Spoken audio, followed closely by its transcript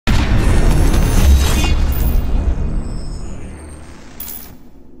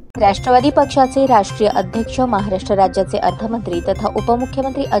राष्ट्रवादी पक्षाचे राष्ट्रीय अध्यक्ष, महाराष्ट्र राज्याचे अर्थमंत्री तथा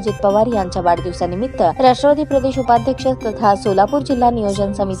उपमुख्यमंत्री अजित पवार यांच्या वाढदिवसानिमित्त राष्ट्रवादी प्रदेश उपाध्यक्ष तथा सोलापूर जिल्हा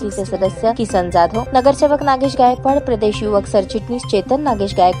नियोजन समितीचे सदस्य किसन जाधव, नगरसेवक नागेश गायकवाड, प्रदेश युवक सरचिटणीस चेतन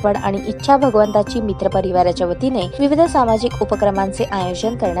नागेश गायकवाड आणि इच्छा भगवंताची मित्र परिवाराच्या वतीने विविध सामाजिक उपक्रमांचे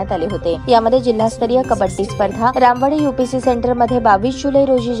आयोजन करण्यात आले होते। यामध्ये जिल्हास्तरीय कबड्डी स्पर्धा, रामवाडी यूपीसी सेंटर मध्ये 22 जुलै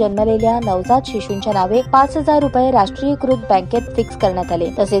रोजी जन्मलेल्या नवजात शिशूंच्या नावे 5,000 रुपये राष्ट्रीयकृत बँकेत फिक्स करण्यात आले।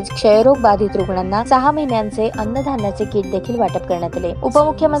 तसेच क्षयरोग बाधित रुग्णांना 6 महिन्यांचे अन्नधान्याचे किट देखील वाटप करण्यात आले।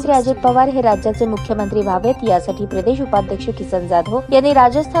 उपमुख्यमंत्री अजित पवार हे राज्याचे मुख्यमंत्री व्हावेत यासाठी प्रदेश उपाध्यक्ष किसन जाधव यांनी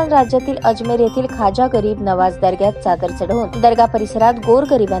राजस्थान राज्यातील अजमेर येथील खाजा गरीब नवाज दर्ग्यात चादर चढवून दर्गा परिसरात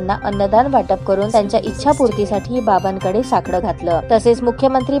गोरगरिबांना अन्नदान वाटप करून त्यांच्या इच्छापूर्तीसाठी बाबांकडे साकडं घातलं। तसेच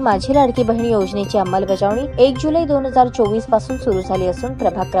मुख्यमंत्री माझी लाडकी बहीण योजनेची अंमलबजावणी 1 जुलै 2024 पासून सुरू झाली असून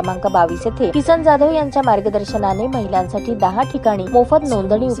प्रभाग क्रमांक 22 येथे किसन जाधव यांच्या मार्गदर्शनाने महिलांसाठी 10 ठिकाणी मोफत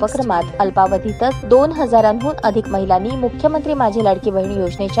नोंदणी उपक्रमात अल्पावधीतच 2000हून अधिक महिलांनी मुख्यमंत्री माझी लाडकी बहीण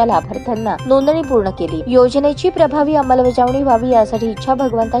योजनेच्या लाभार्थ्यांना नोंदणी पूर्ण केली। योजनेची प्रभावी अंमलबजावणी व्हावी यासाठी इच्छा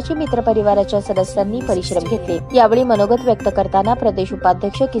भगवंताची मित्र परिवाराच्या सदस्यांनी परिश्रम घेतले। यावेळी मनोगत व्यक्त करताना प्रदेश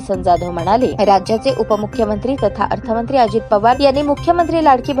उपाध्यक्ष किसन जाधव म्हणाले, राज्याचे उपमुख्यमंत्री तथा अर्थमंत्री अजित पवार यांनी मुख्यमंत्री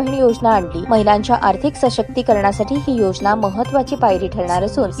लाडकी बहीण योजना आणली। महिलांच्या आर्थिक सशक्तीकरणासाठी ही योजना महत्त्वाची पायरी ठरणार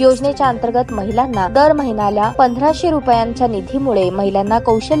असून योजनेच्या अंतर्गत महिलांना दर महिन्याला 1500 रुपयांच्या निधीमुळे महिलांना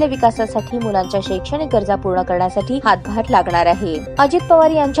कौशल्य विकासासाठी, मुलांच्या शैक्षणिक गरजा पूर्ण करण्यासाठी हातभार लागणार आहे। अजित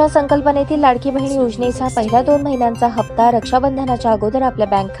पवार यांच्या संकल्पनेतील लाडकी बहीण योजनेचा पहिला 2 महिन्यांचा हप्ता रक्षाबंधनाच्या अगोदर आपल्या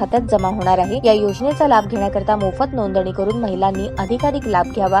बँक खात्यात जमा होणार आहे। या योजनेचा लाभ घेण्याकरता मोफत नोंदणी करून महिलांनी अधिकाधिक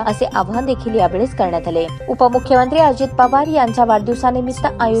लाभ घ्यावा असे आवाहन देखील यावेळेस करण्यात आले। उपमुख्यमंत्री अजित पवार यांच्या वाढदिवसानिमित्त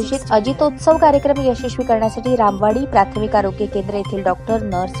आयोजित अजितोत्सव कार्यक्रम यशस्वी करण्यासाठी रामवाडी प्राथमिक आरोग्य केंद्र येथील डॉक्टर,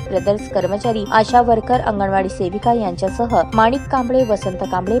 नर्स, ब्रदर्स, कर्मचारी, आशा वर्कर, अंगणवाडी सेविका यांच्यासह माणिक कांबळे, वसंत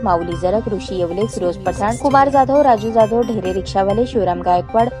कांबळे, माऊली जरग, ऋषी येवले, फिरोज पठाण, कुमार जाधव, राजू जाधव, ढेरे रिक्षावाले, शिवराम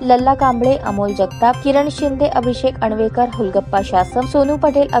गायकवाड, लल्ला कांबळे, अमोल जगताप, किरण शिंदे, अभिषेक अणवेकर, हुलगप्पा शासम, सोनू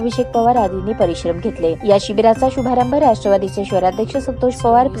पटेल, अभिषेक पवार आदींनी परिश्रम घेतले। या शिबिराचा शुभारंभ राष्ट्रवादीचे शहराध्यक्ष संतोष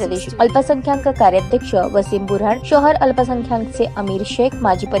पवार, प्रदेश अल्पसंख्याक कार्याध्यक्ष वसीम बुरहान, शहर अल्पसंख्याकचे अमीर शेख,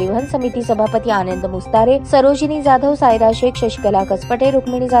 माजी परिवहन समिती सभापती आनंद मुस्तारे, सरोजिनी जाधव, सायरा शेख, शशिकला कसपटे,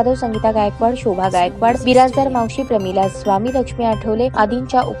 रुक्मिणी जाधव, संगीता गायकवाड, शोभा गायकवाड, बिराजदार मावशी, प्रमिला स्वामी, लक्ष्मी आठवले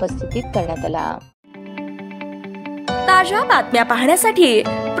आदींच्या उपस्थितीत करण्यात आला। ताज्या बातम्या पाहण्यासाठी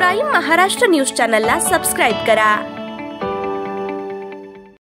प्राईम महाराष्ट्र न्यूज चॅनलला सबस्क्राईब करा।